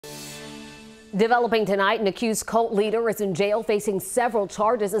Developing tonight, an accused cult leader is in jail facing several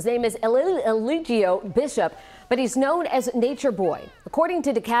charges. His name is Erikka Bishop, but he's known as Nature Boy. According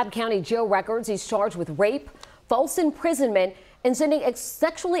to DeKalb County jail records, he's charged with rape, false imprisonment, and sending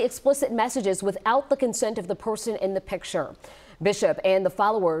sexually explicit messages without the consent of the person in the picture. Bishop and the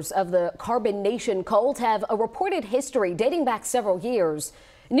followers of the Melanation cult have a reported history dating back several years.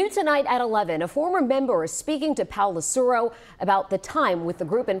 New tonight at 11, a former member is speaking to Paula Suro about the time with the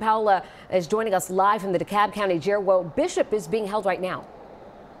group, and Paula is joining us live from the DeKalb County jail where Bishop is being held right now.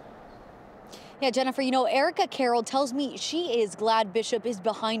 Yeah, Jennifer, Erikka Carroll tells me she is glad Bishop is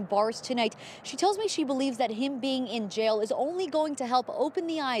behind bars tonight. She tells me she believes that him being in jail is only going to help open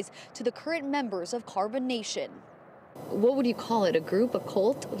the eyes to the current members of Melanation. What would you call it? A group? A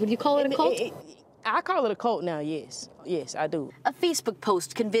cult? Would you call it a cult? I call it a cult now, yes. Yes, I do. A Facebook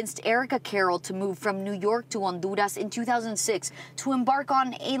post convinced Erikka Carroll to move from New York to Honduras in 2006 to embark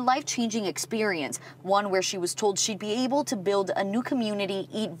on a life-changing experience, one where she was told she'd be able to build a new community,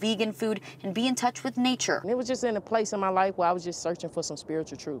 eat vegan food, and be in touch with nature. It was just in a place in my life where I was just searching for some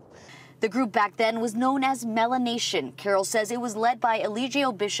spiritual truth. The group back then was known as Melanation. Carroll says it was led by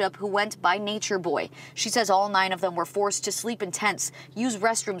Erikka Bishop, who went by Nature Boy. She says all 9 of them were forced to sleep in tents, use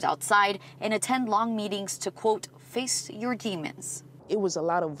restrooms outside, and attend long meetings to, quote, face your demons. It was a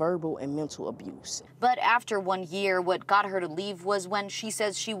lot of verbal and mental abuse. But after 1 year, what got her to leave was when she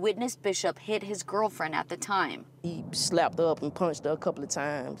says she witnessed Bishop hit his girlfriend at the time. He slapped her up and punched her a couple of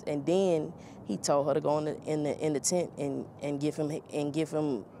times, and then he told her to go in the tent and give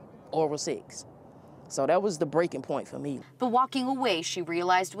him oral sex. So that was the breaking point for me. But walking away, she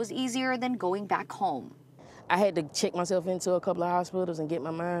realized, was easier than going back home. I had to check myself into a couple of hospitals and get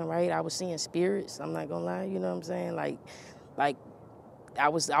my mind right. I was seeing spirits, I'm not gonna lie, you know what I'm saying? Like I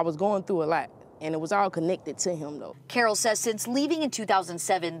was going through a lot, and it was all connected to him though. Carroll says since leaving in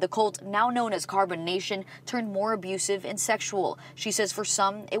 2007, the cult, now known as Melanation, turned more abusive and sexual. She says for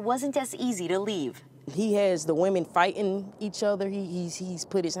some, it wasn't as easy to leave. He has the women fighting each other. He's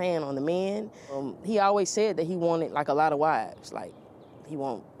put his hand on the men. He always said that he wanted like a lot of wives, like he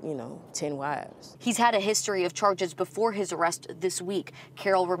want 10 wives. He's had a history of charges before his arrest this week.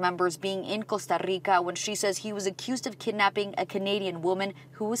 Carroll remembers being in Costa Rica when she says he was accused of kidnapping a Canadian woman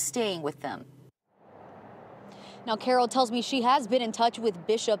who was staying with them. Now, Carroll tells me she has been in touch with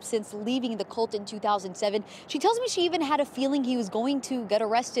Bishop since leaving the cult in 2007. She tells me she even had a feeling he was going to get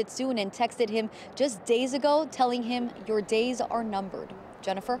arrested soon and texted him just days ago telling him, your days are numbered.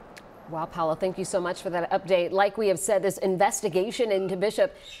 Jennifer? Wow, Paula, thank you so much for that update. Like we have said, this investigation into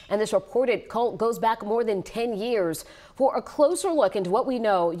Bishop and this reported cult goes back more than 10 years. For a closer look into what we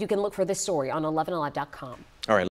know, you can look for this story on 11alive.com. All right.